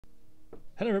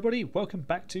Hello everybody, welcome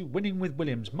back to Winning with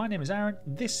Williams. My name is Aaron,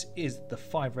 this is the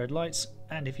 5 red lights,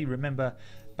 and if you remember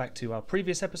back to our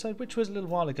previous episode, which was a little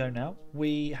while ago now,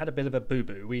 we had a bit of a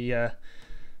boo-boo. We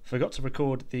forgot to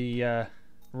record the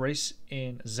race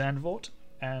in Zandvoort,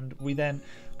 and we then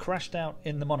crashed out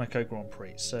in the Monaco Grand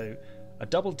Prix. So a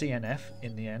double DNF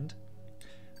in the end,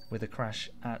 with a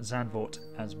crash at Zandvoort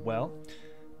as well.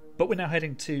 But we're now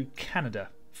heading to Canada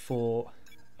for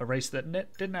a race that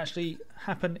didn't actually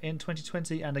happen in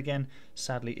 2020 and again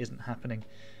sadly isn't happening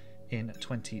in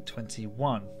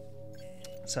 2021.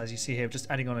 So as you see here, just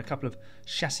adding on a couple of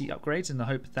chassis upgrades in the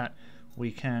hope that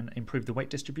we can improve the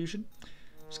weight distribution.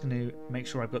 Just going to make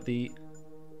sure I've got the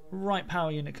right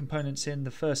power unit components in. The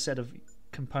first set of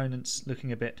components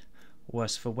looking a bit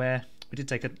worse for wear. We did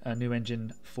take a new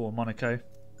engine for Monaco,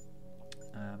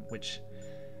 which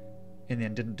in the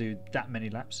end didn't do that many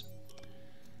laps.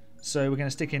 So we're going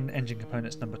to stick in engine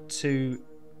components number 2,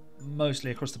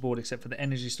 mostly across the board except for the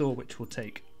energy store, which will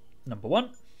take number 1.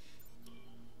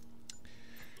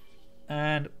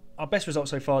 And our best result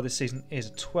so far this season is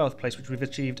a 12th place, which we've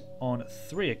achieved on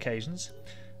 3 occasions.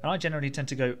 And I generally tend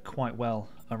to go quite well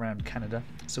around Canada.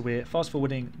 So we're fast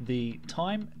forwarding the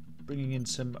time, bringing in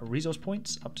some resource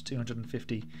points up to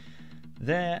 250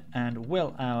 there. And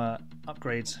will our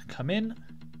upgrades come in?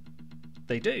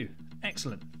 They do.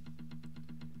 Excellent.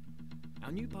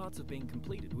 Our new parts have been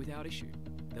completed without issue.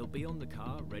 They'll be on the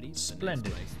car ready.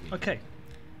 Splendid. Okay,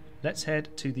 let's head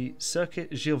to the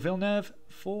Circuit Gilles Villeneuve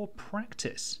for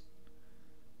practice.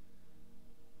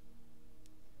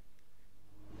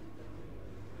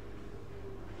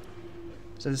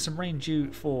 So there's some rain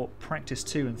due for practice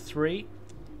 2 and 3,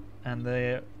 and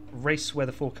the race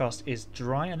weather forecast is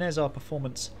dry. And there's our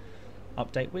performance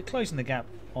update. We're closing the gap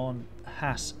on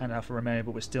Haas and Alfa Romeo,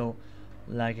 but we're still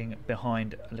lagging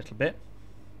behind a little bit.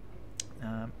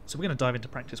 So we're going to dive into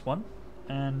practice 1,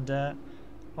 and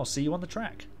I'll see you on the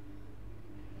track.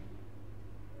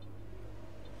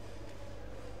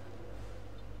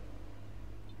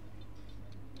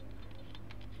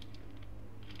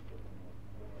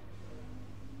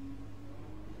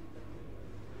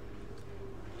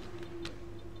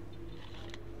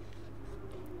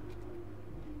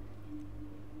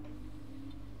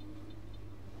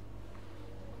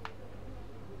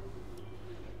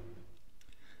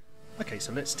 Okay,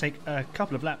 so let's take a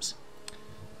couple of laps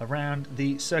around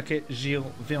the Circuit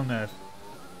Gilles Villeneuve.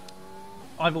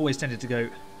 I've always tended to go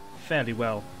fairly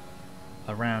well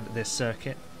around this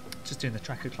circuit, just doing the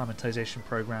track acclimatization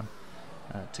program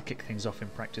to kick things off in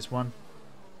practice 1.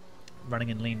 Running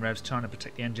in lean revs, trying to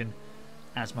protect the engine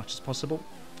as much as possible.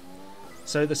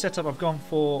 So the setup I've gone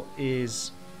for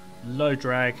is low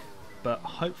drag, but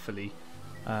hopefully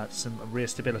some rear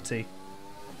stability,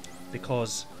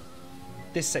 because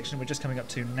this section we're just coming up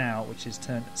to now, which is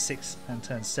turn 6 and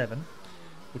turn 7,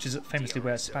 which is famously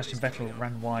where Sebastian Vettel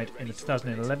ran wide in the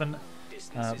 2011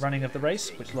 running of the race,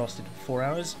 which lasted 4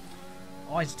 hours.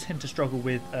 I tend to struggle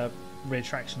with rear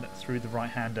traction through the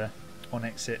right-hander on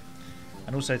exit,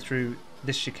 and also through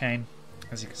this chicane.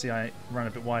 As you can see, I run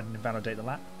a bit wide and invalidate the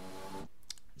lap.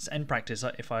 It's end practice.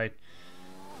 If I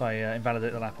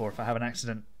invalidate the lap, or if I have an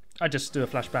accident, I just do a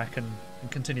flashback and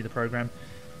continue the program.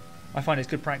 I find it's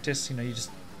good practice. You know, you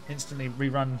just instantly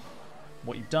rerun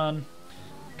what you've done,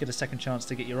 get a second chance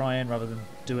to get your eye in rather than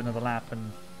do another lap,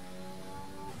 and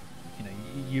you know,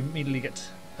 you immediately get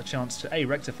a chance to A,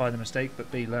 rectify the mistake,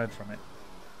 but B, learn from it.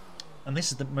 And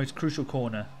this is the most crucial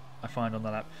corner I find on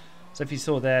the lap. So if you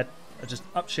saw there, I just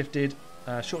upshifted,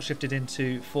 short shifted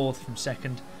into 4th from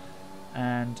 2nd,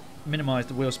 and minimised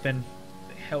the wheel spin.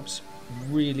 It helps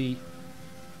really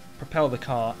propel the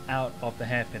car out of the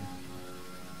hairpin.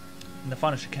 In the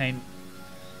final chicane,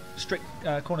 strict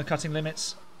corner cutting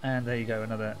limits, and there you go,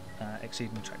 another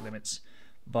exceeding track limits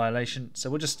violation. So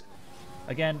we'll just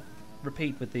again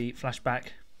repeat with the flashback.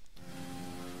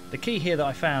 The key here that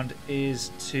I found is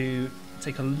to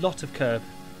take a lot of curb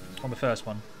on the first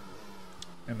one,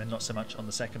 and then not so much on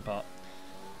the second part.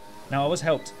 Now I was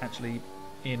helped actually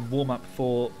in warm-up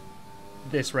for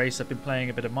this race. I've been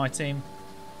playing a bit of my team,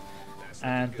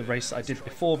 and the race I did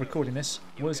before recording this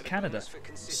was Canada,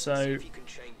 so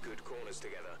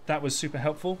that was super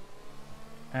helpful.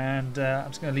 And I'm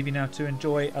just going to leave you now to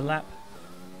enjoy a lap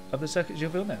of the Circuit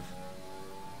Gilles Villeneuve.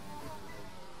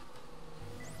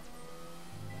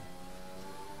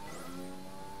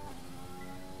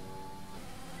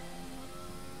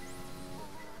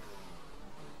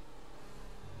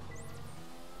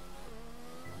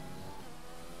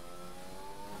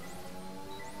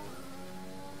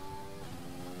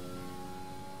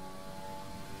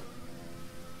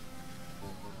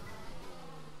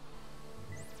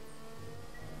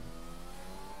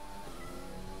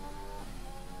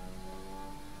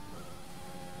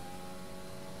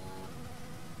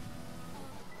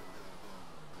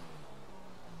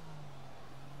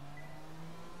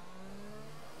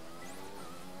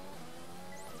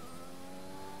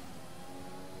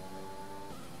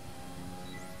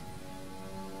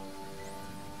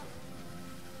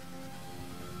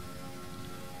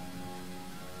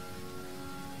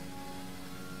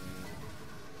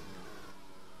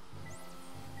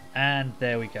 And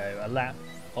there we go, a lap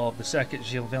of the Circuit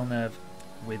Gilles Villeneuve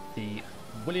with the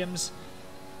Williams.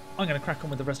 I'm going to crack on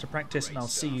with the rest of practice and I'll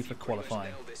see you for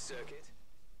qualifying.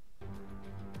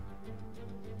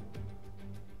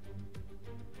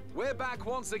 We're back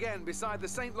once again beside the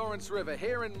St. Lawrence River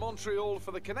here in Montreal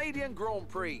for the Canadian Grand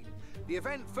Prix. The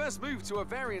event first moved to a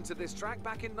variant of this track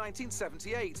back in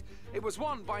 1978. It was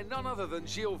won by none other than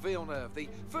Gilles Villeneuve, the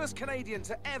first Canadian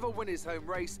to ever win his home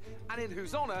race, and in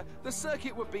whose honour the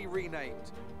circuit would be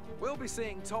renamed. We'll be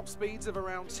seeing top speeds of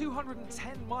around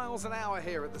 210 miles an hour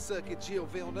here at the Circuit Gilles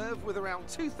Villeneuve, with around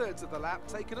 2/3 of the lap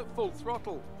taken at full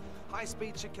throttle.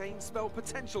 High-speed chicanes spell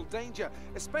potential danger,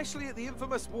 especially at the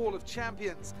infamous Wall of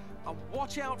Champions. And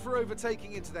watch out for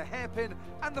overtaking into the hairpin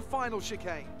and the final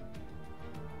chicane.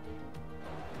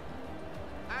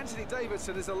 Anthony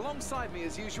Davidson is alongside me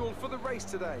as usual for the race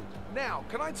today. Now,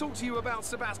 can I talk to you about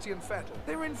Sebastian Vettel?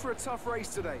 They're in for a tough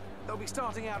race today. They'll be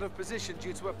starting out of position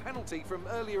due to a penalty from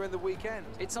earlier in the weekend.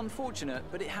 It's unfortunate,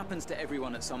 but it happens to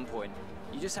everyone at some point.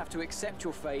 You just have to accept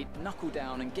your fate, knuckle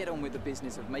down and get on with the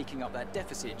business of making up that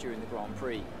deficit during the Grand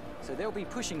Prix. So they'll be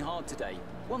pushing hard today.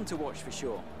 One to watch for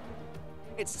sure.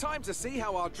 It's time to see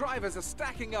how our drivers are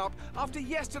stacking up after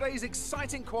yesterday's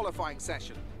exciting qualifying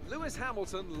session. Lewis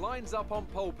Hamilton lines up on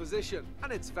pole position,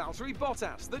 and it's Valtteri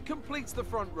Bottas that completes the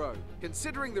front row.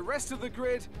 Considering the rest of the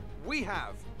grid, we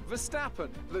have Verstappen,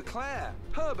 Leclerc,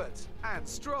 Herbert and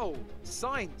Stroll,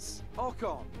 Sainz,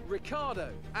 Ocon,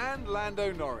 Ricciardo and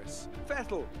Lando Norris.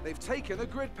 Vettel, they've taken a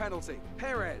grid penalty.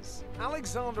 Perez,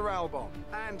 Alexander Albon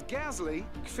and Gasly,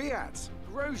 Kvyat,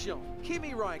 Grosjean,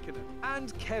 Kimi Raikkonen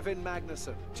and Kevin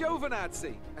Magnussen.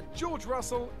 Giovinazzi and George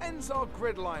Russell ends our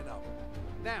grid lineup.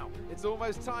 Now, it's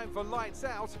almost time for lights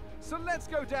out, so let's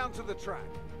go down to the track.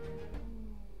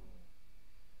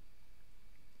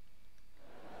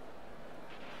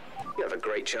 You have a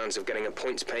great chance of getting a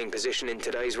points-paying position in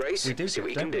today's race. We do, see what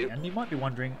you can do. And you might be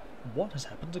wondering, what has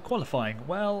happened to qualifying?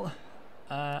 Well,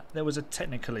 there was a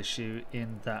technical issue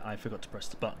in that I forgot to press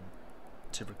the button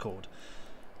to record.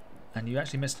 And you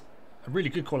actually missed a really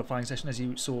good qualifying session, as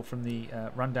you saw from the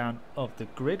rundown of the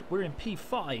grid. We're in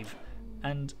P5,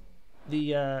 and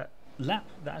the lap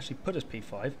that actually put us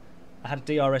P5, I had a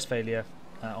DRS failure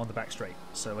on the back straight.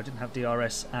 So I didn't have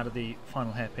DRS out of the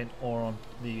final hairpin or on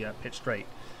the pit straight.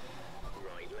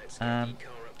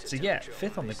 So yeah,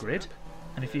 5th on the grid,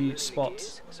 and if you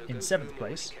spot in 7th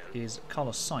place is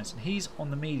Carlos Sainz, and he's on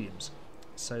the mediums.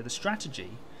 So the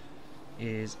strategy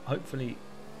is hopefully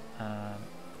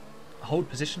hold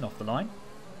position off the line,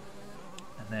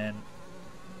 and then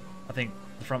I think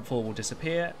the front four will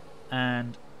disappear,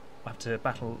 and we'll have to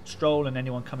battle Stroll and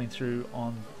anyone coming through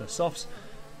on the softs.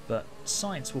 But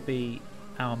Sainz will be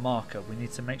our marker. We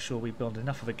need to make sure we build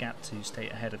enough of a gap to stay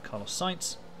ahead of Carlos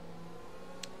Sainz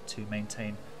to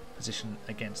maintain position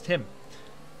against him,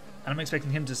 and I'm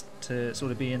expecting him to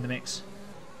sort of be in the mix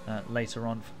later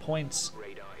on for points,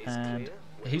 and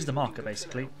he's the marker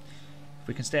basically. If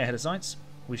we can stay ahead of Sainz,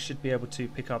 we should be able to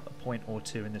pick up a point or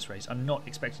two in this race. I'm not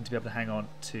expecting to be able to hang on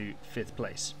to 5th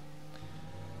place.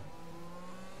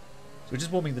 So we're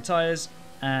just warming the tyres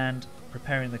and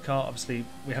preparing the car. Obviously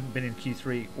we haven't been in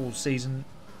Q3 all season,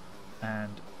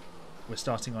 and we're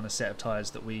starting on a set of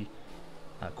tyres that we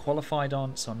qualified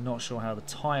on, so I'm not sure how the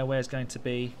tyre wear is going to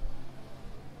be.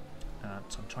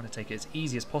 So I'm trying to take it as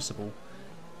easy as possible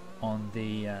on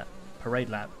the parade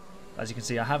lap. As you can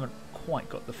see, I haven't quite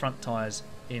got the front tyres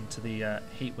into the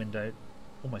heat window,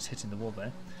 almost hitting the wall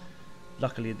there.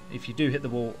 Luckily, if you do hit the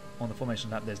wall on the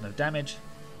formation lap, there's no damage.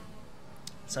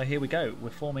 So here we go, we're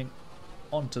forming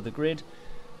onto the grid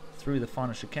through the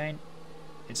final chicane.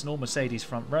 It's an all Mercedes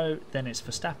front row, then it's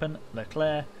Verstappen,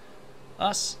 Leclerc,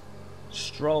 us,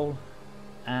 Stroll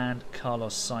and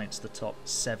Carlos Sainz, the top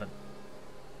 7.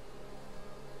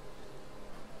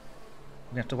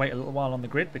 We have to wait a little while on the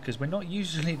grid because we're not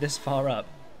usually this far up.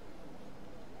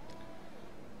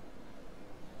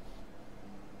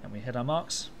 And we hit our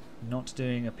marks, not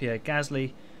doing a Pierre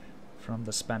Gasly from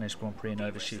the Spanish Grand Prix in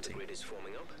overshooting.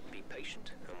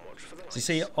 So you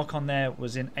see Ocon there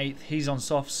was in 8th, he's on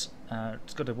softs.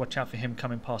 Just got to watch out for him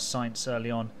coming past Sainz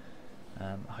early on.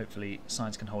 Hopefully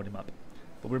Sainz can hold him up.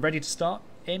 But we're ready to start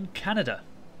in Canada.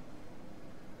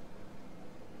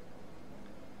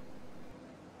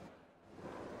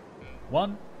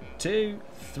 One, two,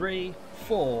 three,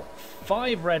 four,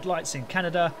 5 red lights in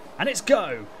Canada, and it's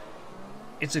go!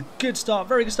 It's a good start,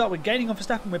 very good start. We're gaining on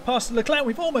Verstappen, we're past Leclerc,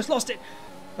 we've almost lost it.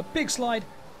 A big slide,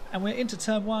 and we're into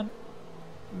turn 1,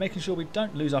 making sure we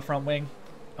don't lose our front wing,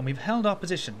 and we've held our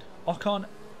position. Ocon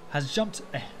has jumped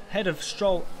ahead of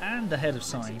Stroll and ahead of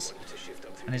Sainz,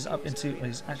 and is up into,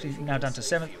 he's actually now down to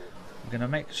 7th. We're going to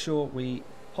make sure we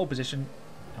hold position,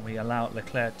 and we allow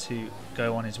Leclerc to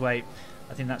go on his way.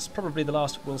 I think that's probably the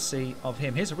last we'll see of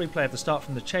him. Here's a replay of the start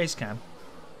from the chase cam.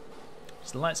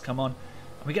 So the lights come on,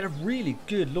 and we get a really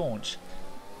good launch.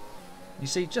 You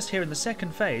see, just here in the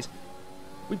second phase,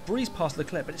 we breeze past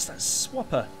Leclerc, but it's that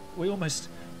swapper. We almost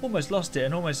lost it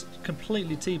and almost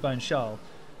completely T-boned Charles.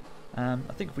 I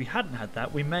think if we hadn't had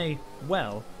that, we may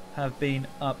well have been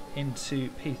up into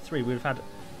P3. We would have had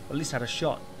at least had a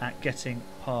shot at getting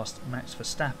past Max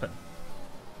Verstappen.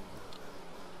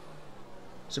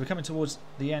 So we're coming towards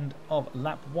the end of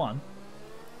lap 1,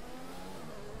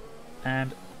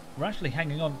 and we're actually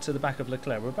hanging on to the back of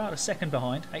Leclerc. We're about a second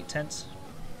behind, 8 tenths,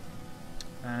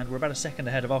 and we're about a second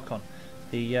ahead of Ocon.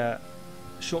 The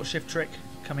short shift trick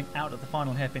coming out of the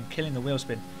final hairpin, killing the wheel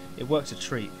spin, it works a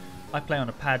treat. I play on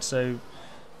a pad, so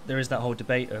there is that whole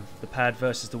debate of the pad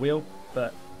versus the wheel,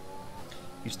 but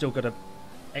you've still got to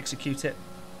execute it.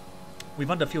 We've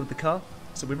underfueled the car,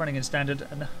 so we're running in standard,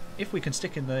 and if we can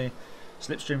stick in the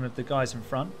slipstream of the guys in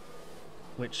front,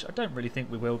 which I don't really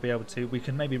think we will be able to, we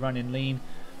can maybe run in lean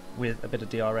with a bit of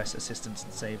DRS assistance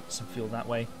and save some fuel that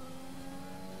way.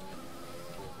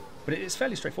 But it's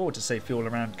fairly straightforward to save fuel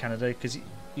around Canada, because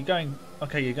you're going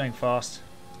fast,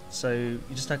 so you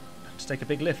just have to take a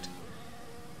big lift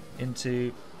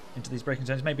into these braking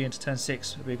zones. Maybe into turn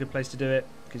 6 would be a good place to do it,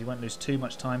 because you won't lose too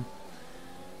much time.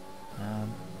 And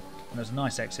there's a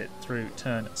nice exit through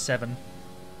turn 7.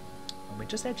 And we're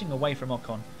just edging away from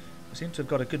Ocon. We seem to have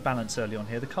got a good balance early on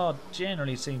here. The car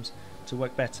generally seems to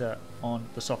work better on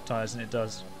the soft tyres than it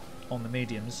does on the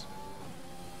mediums.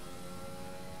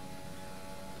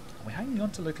 And we're hanging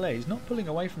on to Leclerc. He's not pulling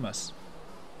away from us.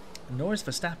 Nor is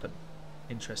Verstappen,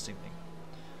 interestingly.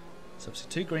 So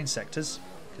obviously 2 green sectors,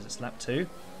 because it's lap 2.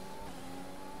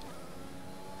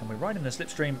 And we're right in the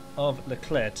slipstream of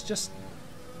Leclerc to just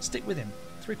stick with him.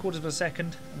 3/4 of a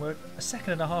second, and we're a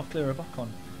second and a half clear of Ocon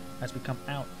as we come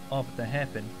out of the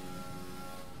hairpin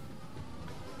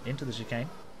into the chicane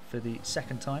for the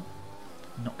second time.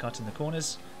 Not cutting the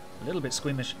corners, a little bit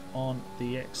squeamish on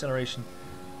the acceleration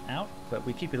out, but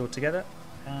we keep it all together,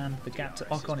 and the gap to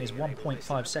Ocon is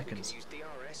 1.5 seconds,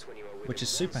 which is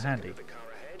super handy.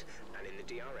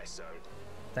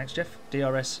 Thanks, Jeff.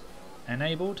 DRS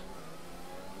enabled,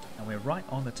 and we're right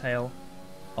on the tail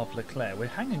of Leclerc. We're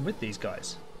hanging with these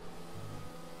guys.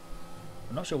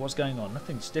 I'm not sure what's going on.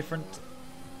 Nothing's different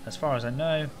as far as I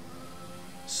know.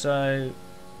 So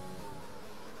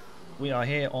we are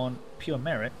here on pure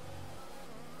merit.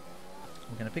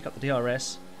 We're going to pick up the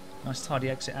DRS. Nice tidy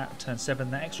exit out of turn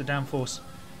 7. That extra downforce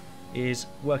is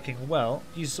working well.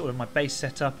 Use sort of my base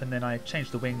setup, and then I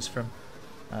changed the wings from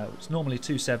it's normally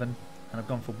 2.7, and I've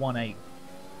gone for 1.8.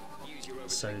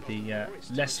 So the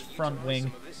less front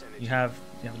wing, you have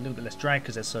a little bit less drag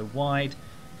because they're so wide.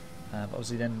 But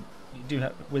obviously, then you do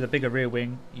have, with a bigger rear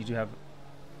wing, you do have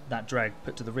that drag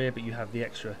put to the rear, but you have the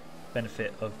extra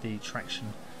benefit of the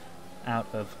traction out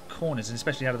of corners, and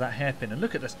especially out of that hairpin. And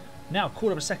look at this, now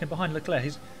 1/4 of a second behind Leclerc.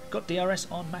 He's got DRS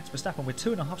on Max Verstappen. We're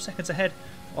 2.5 seconds ahead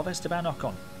of Esteban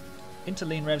Ocon. Into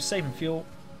lean revs, saving fuel,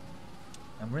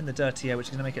 and we're in the dirty air, which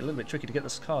is going to make it a little bit tricky to get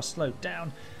this car slowed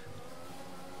down.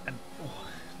 And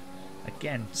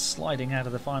again, sliding out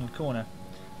of the final corner.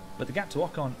 But the gap to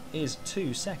Ocon is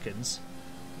 2 seconds,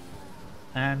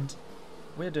 and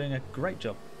we're doing a great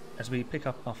job as we pick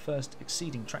up our first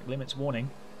exceeding track limits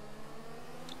warning.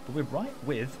 But we're right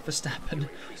with Verstappen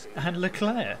and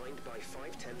Leclerc.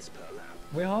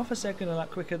 We're half a second a lap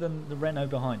quicker than the Renault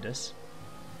behind us.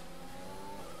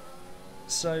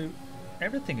 So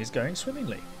everything is going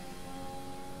swimmingly.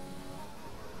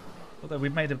 Although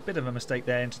we've made a bit of a mistake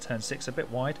there into turn 6, a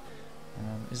bit wide.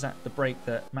 Is that the brake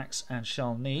that Max and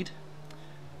Charles need?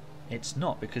 It's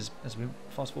not, because as we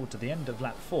fast forward to the end of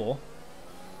lap 4,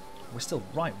 we're still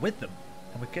right with them.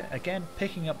 And we're again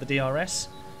picking up the DRS.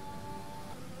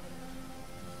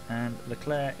 And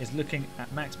Leclerc is looking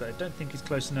at Max, but I don't think he's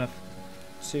close enough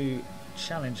to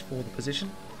challenge for the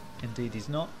position. Indeed he's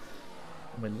not.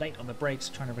 And we're late on the brakes,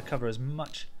 trying to recover as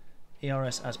much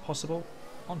ERS as possible.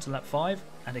 Onto lap 5,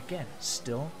 and again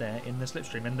still there in the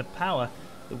slipstream. And the power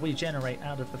that we generate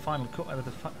out of the final out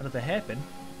of the hairpin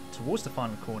towards the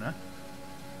final corner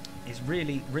is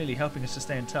really helping us to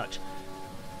stay in touch.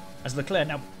 As Leclerc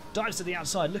now dives to the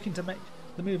outside, looking to make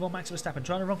the move on Max Verstappen,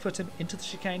 trying to wrong foot him into the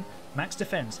chicane. Max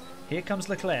defends. Here comes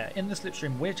Leclerc in the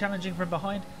slipstream. We're challenging from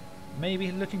behind, maybe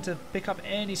looking to pick up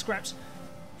any scraps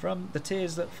from the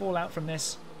tears that fall out from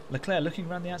this. Leclerc looking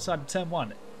around the outside of turn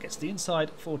 1, gets the inside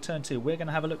for turn 2. We're going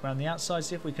to have a look around the outside,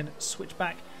 see if we can switch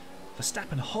back.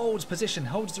 Verstappen holds position,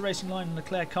 holds the racing line, and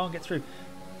Leclerc can't get through.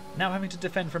 Now having to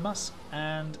defend from us,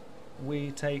 and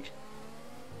we take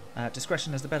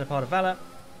Discretion is the better part of valour,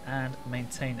 and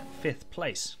maintain 5th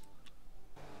place.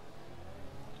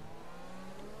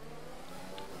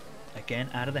 Again,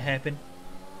 out of the hairpin.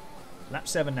 Lap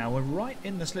 7 now. We're right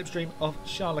in the slipstream of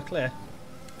Charles Leclerc.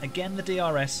 Again, the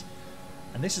DRS.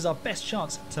 And this is our best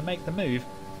chance to make the move.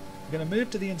 We're going to move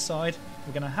to the inside.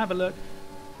 We're going to have a look.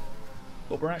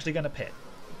 But we're actually going to pit.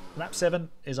 Lap 7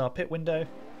 is our pit window.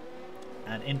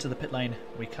 And into the pit lane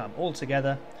we come all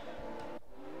together.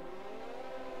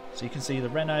 So you can see the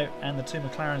Renault and the 2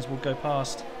 McLarens will go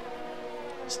past,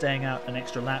 staying out an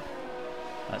extra lap.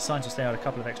 Sainz will stay out a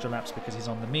couple of extra laps because he's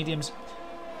on the mediums.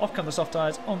 Off come the soft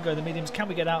tyres, on go the mediums. Can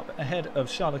we get out ahead of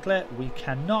Charles Leclerc? We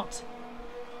cannot.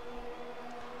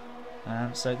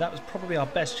 So that was probably our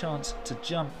best chance to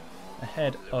jump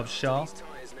ahead of Charles.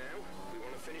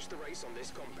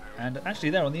 And actually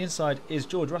there on the inside is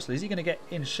George Russell. Is he going to get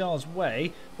in Charles'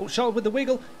 way? Oh, Charles with the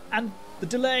wiggle and the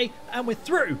delay, and we're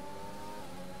through.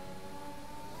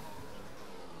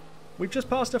 We've just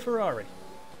passed a Ferrari.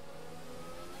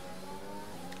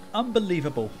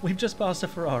 Unbelievable. We've just passed a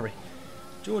Ferrari.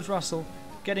 George Russell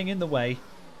getting in the way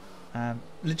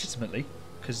legitimately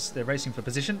because they're racing for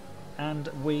position, and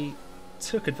we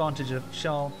took advantage of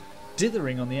Charles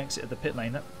dithering on the exit of the pit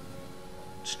lane. That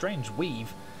strange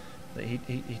weave that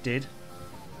he did.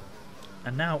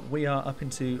 And now we are up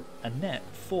into a net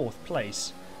 4th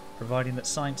place, providing that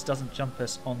Sainz doesn't jump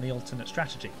us on the alternate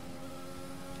strategy.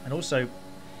 And also,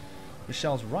 with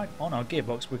Charles right on our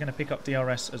gearbox, we're going to pick up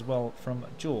DRS as well from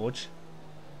George,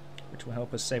 which will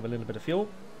help us save a little bit of fuel.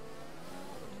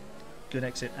 Good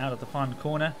exit out of the final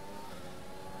corner.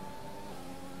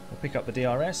 We'll pick up the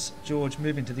DRS. George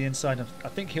moving to the inside. I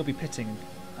think he'll be pitting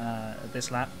this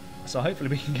lap, so hopefully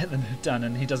we can get the move done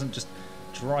and he doesn't just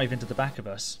drive into the back of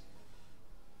us.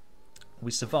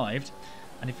 We survived,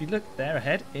 and if you look there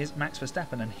ahead is Max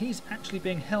Verstappen, and he's actually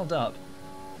being held up,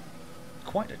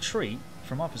 quite a treat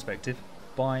from our perspective,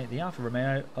 by the Alfa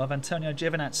Romeo of Antonio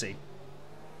Giovinazzi.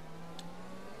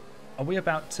 Are we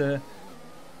about to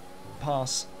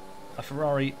pass a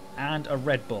Ferrari and a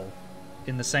Red Bull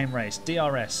in the same race?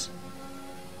 DRS,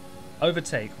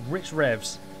 overtake, rich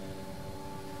revs,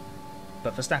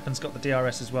 but Verstappen's got the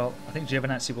DRS as well. I think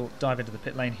Giovinazzi will dive into the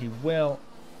pit lane. He will,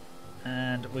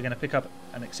 and we're going to pick up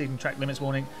an exceeding track limits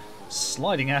warning,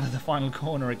 sliding out of the final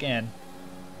corner again.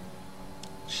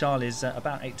 Charles is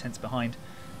about 8 tenths behind,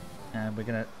 and we're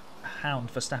going to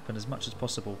hound Verstappen as much as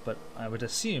possible, but I would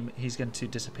assume he's going to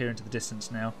disappear into the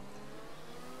distance now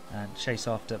and chase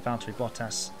after Valtteri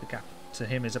Bottas. The gap to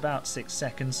him is about 6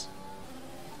 seconds.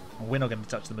 We're not going to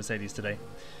touch the Mercedes today.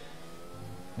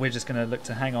 We're just going to look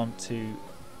to hang on to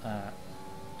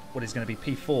what is going to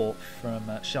be P4 from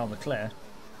Charles Leclerc,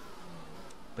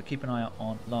 but keep an eye out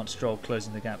on Lance Stroll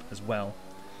closing the gap as well,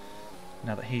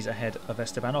 now that he's ahead of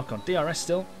Esteban Ocon. DRS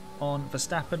still on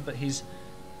Verstappen, but he's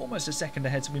almost a second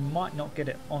ahead, so we might not get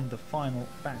it on the final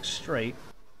back straight.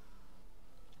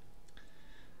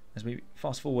 As we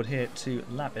fast forward here to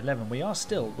lap 11, we are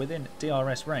still within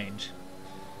DRS range.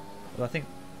 Well, I think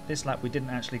this lap we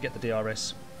didn't actually get the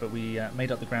DRS, but we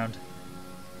made up the ground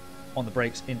on the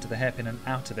brakes into the hairpin and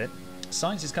out of it.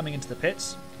 Sainz is coming into the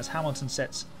pits as Hamilton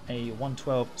sets a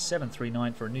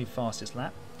 1:12.739 for a new fastest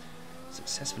lap,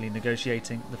 successfully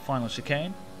negotiating the final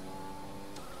chicane.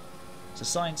 So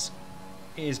Sainz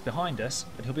is behind us,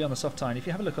 but he'll be on the soft tyre. And if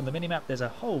you have a look on the minimap, there's a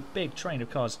whole big train of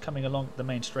cars coming along the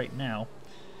main straight now,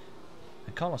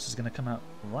 and Carlos is going to come out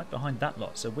right behind that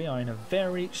lot. So we are in a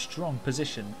very strong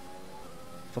position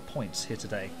for points here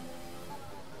today.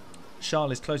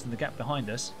 Charles is closing the gap behind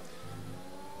us,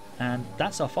 and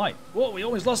that's our fight. Whoa, we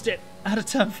always lost it out of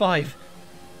turn 5.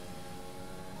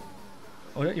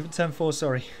 Or not even turn 4,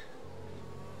 sorry.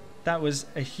 That was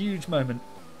a huge moment.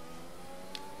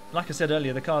 Like I said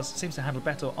earlier, the car seems to handle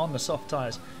better on the soft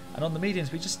tyres, and on the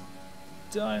mediums we just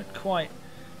don't quite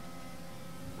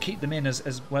keep them in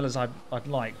as well as I'd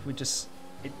like. It just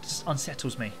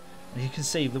unsettles me. And you can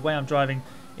see the way I'm driving,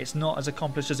 it's not as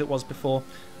accomplished as it was before,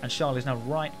 and Charles is now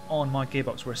right on my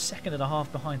gearbox. We're a second and a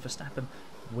half behind Verstappen.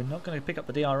 We're not going to pick up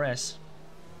the DRS.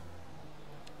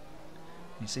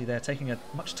 You see they're taking a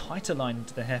much tighter line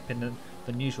into the hairpin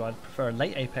than usual. I'd prefer a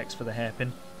late apex for the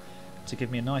hairpin to give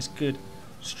me a nice good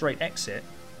straight exit,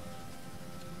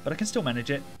 but I can still manage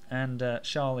it, and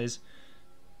Charles is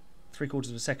 3/4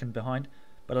 of a second behind.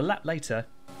 But a lap later,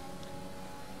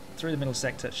 through the middle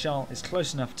sector, Charles is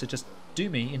close enough to just do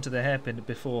me into the hairpin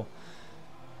before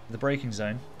the braking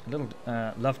zone. A little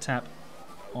love tap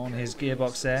on his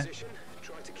gearbox there,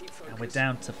 and we're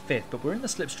down to 5th, but we're in the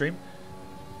slipstream.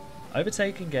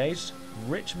 Overtake engaged,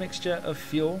 rich mixture of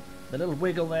fuel, the little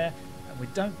wiggle there, and we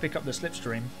don't pick up the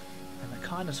slipstream, and that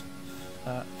kind of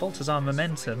falters our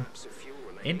momentum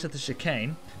into the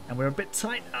chicane, and we're a bit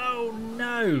tight. Oh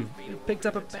no! We picked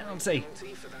up a penalty.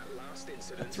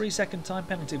 A 3-second time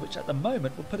penalty, which at the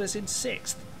moment will put us in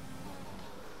 6th.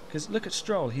 Because look at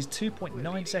Stroll, he's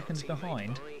 2.9 seconds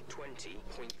behind.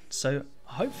 So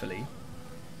hopefully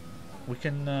we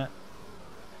can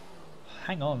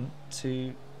hang on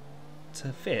to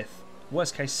 5th,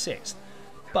 worst case 6th.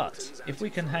 But if we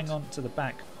can hang on to the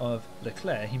back of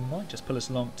Leclerc, he might just pull us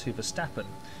along to Verstappen.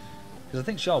 Because I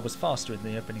think Charles was faster in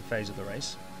the opening phase of the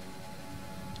race.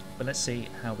 But let's see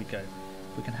how we go.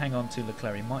 If we can hang on to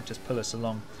Leclerc, he might just pull us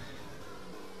along.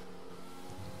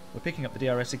 We're picking up the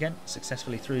DRS again,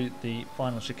 successfully through the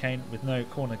final chicane with no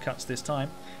corner cuts this time.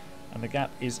 And the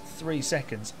gap is 3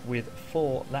 seconds with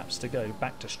 4 laps to go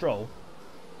back to Stroll.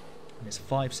 And it's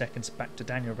 5 seconds back to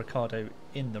Daniel Ricciardo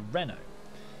in the Renault.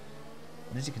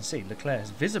 And as you can see, Leclerc has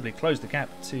visibly closed the gap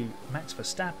to Max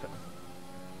Verstappen.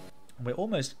 And we're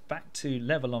almost back to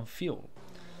level on fuel.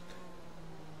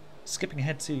 Skipping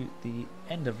ahead to the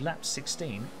end of lap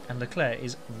 16, and Leclerc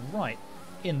is right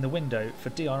in the window for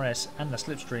DRS and the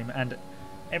slipstream and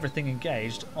everything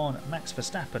engaged on Max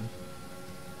Verstappen.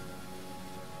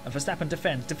 And Verstappen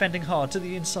defending hard to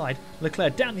the inside.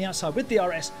 Leclerc down the outside with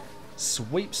DRS,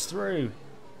 sweeps through,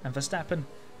 and Verstappen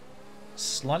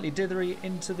slightly dithery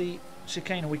into the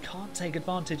chicane, and we can't take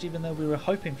advantage even though we were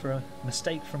hoping for a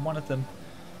mistake from one of them.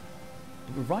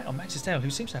 But we're right on Max's tail, who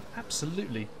seems to have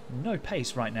absolutely no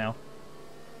pace right now.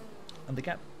 And the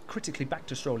gap critically back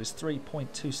to Stroll is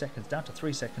 3.2 seconds, down to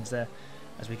 3 seconds there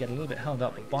as we get a little bit held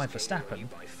up by Verstappen.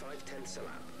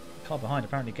 Car behind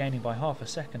apparently gaining by half a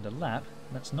second a lap.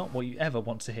 That's not what you ever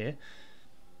want to hear.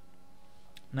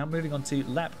 Now moving on to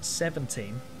lap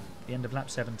 17, the end of lap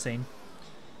 17.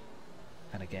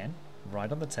 And again, right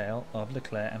on the tail of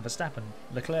Leclerc and Verstappen.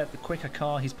 Leclerc, the quicker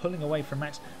car, he's pulling away from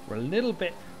Max. We're a little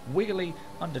bit wiggly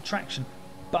under traction,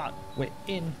 but we're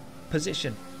in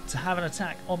position to have an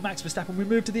attack on Max Verstappen. We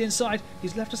move to the inside.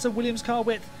 He's left us a Williams car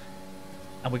width,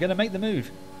 and we're going to make the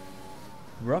move.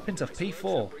 We're up into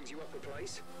P4.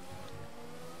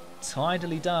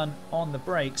 Tidily done on the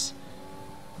brakes.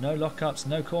 No lockups,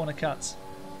 no corner cuts.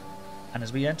 And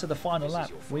as we enter the final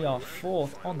lap, we are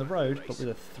 4th on the road, but with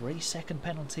a 3-second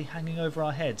penalty hanging over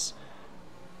our heads.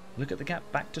 Look at the gap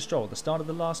back to Stroll. The start of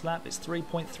the last lap is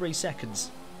 3.3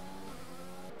 seconds.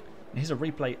 And here's a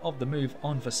replay of the move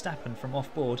on Verstappen from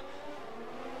off board.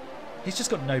 He's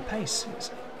just got no pace. It's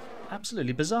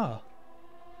absolutely bizarre.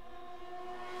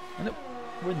 And look,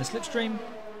 we're in the slipstream.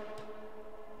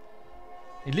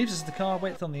 He leaves us the car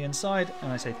width on the inside,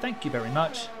 and I say thank you very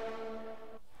much.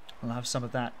 I'll have some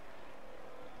of that.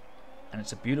 And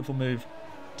it's a beautiful move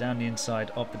down the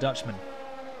inside of the Dutchman.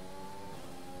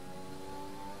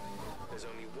 There's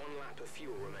only 1 lap of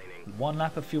fuel remaining. 1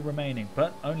 lap of fuel remaining,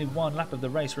 but only 1 lap of the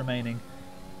race remaining.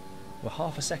 We're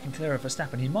half a second clear of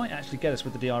Verstappen. He might actually get us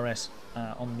with the DRS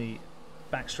on the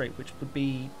back straight, which would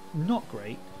be not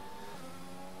great,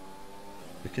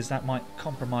 because that might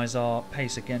compromise our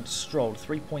pace against Stroll.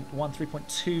 3.1,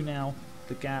 3.2 now,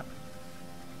 the gap.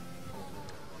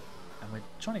 And we're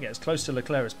trying to get as close to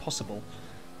Leclerc as possible.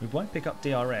 We won't pick up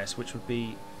DRS, which would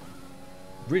be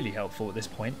really helpful at this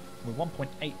point. We're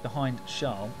 1.8 behind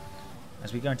Charles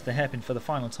as we go into the hairpin for the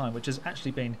final time, which has actually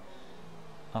been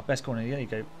our best corner. There you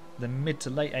go, the mid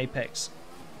to late apex.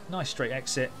 Nice straight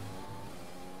exit.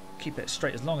 Keep it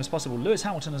straight as long as possible. Lewis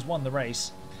Hamilton has won the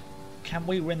race. Can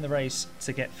we win the race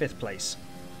to get 5th place?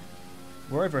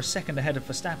 We're over a second ahead of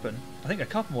Verstappen. I think a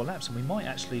couple more laps and we might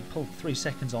actually pull 3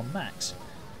 seconds on Max.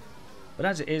 But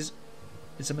as it is,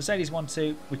 it's a Mercedes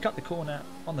 1-2. We cut the corner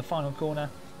on the final corner.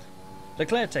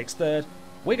 Leclerc takes 3rd.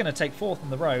 We're going to take 4th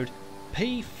on the road.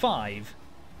 P5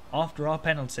 after our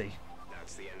penalty.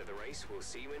 That's the end of the race. We'll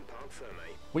see you in Parc Ferme.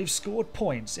 We've scored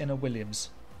points in a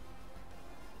Williams.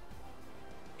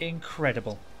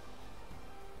 Incredible.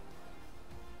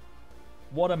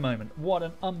 What a moment. What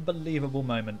an unbelievable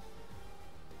moment.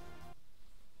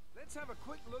 Let's have a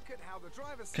quick look at how the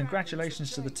drivers.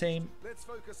 Congratulations to the team. Let's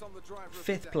focus on the driver of 5th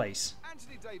the day. place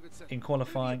Anthony Davidson. in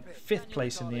qualifying, 5th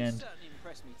place in the end.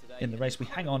 In the race, we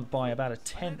hang on by about a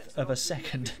 1/10 of a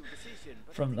second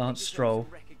from Lance Stroll.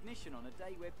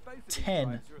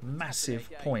 10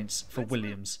 massive points for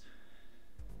Williams.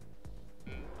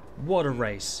 What a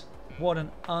race. What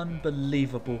an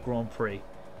unbelievable Grand Prix.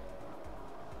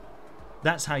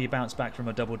 That's how you bounce back from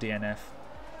a double DNF.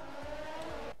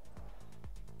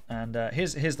 And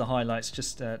here's the highlights.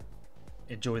 Just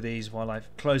enjoy these while I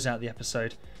close out the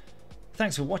episode.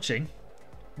 Thanks for watching.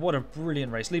 What a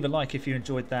brilliant race. Leave a like if you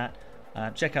enjoyed that.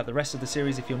 Check out the rest of the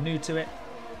series if you're new to it.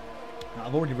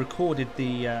 I've already recorded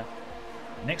the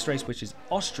next race, which is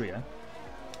Austria.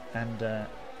 and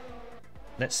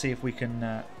let's see if we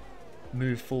can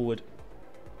move forward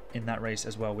in that race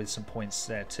as well with some points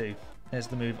there too. There's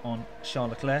the move on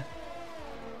Charles Leclerc.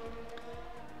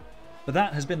 But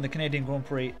that has been the Canadian Grand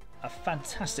Prix. A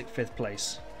fantastic 5th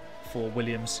place for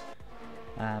Williams.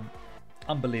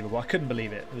 Unbelievable. I couldn't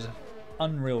believe it. It was an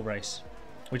unreal race.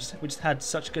 We just had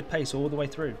such good pace all the way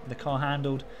through. The car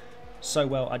handled so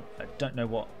well. I don't know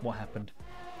what happened.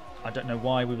 I don't know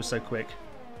why we were so quick.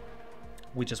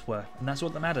 We just were. And that's all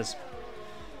that matters.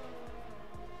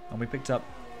 And we picked up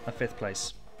a 5th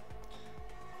place.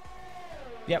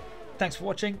 Yep. Thanks for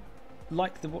watching.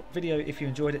 Like the video if you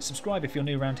enjoyed it. Subscribe if you're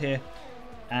new around here.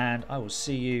 And I will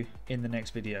see you in the next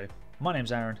video. My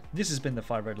name's Aaron. This has been the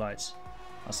 5 Red Lights.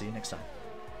 I'll see you next time.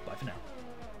 Bye for now.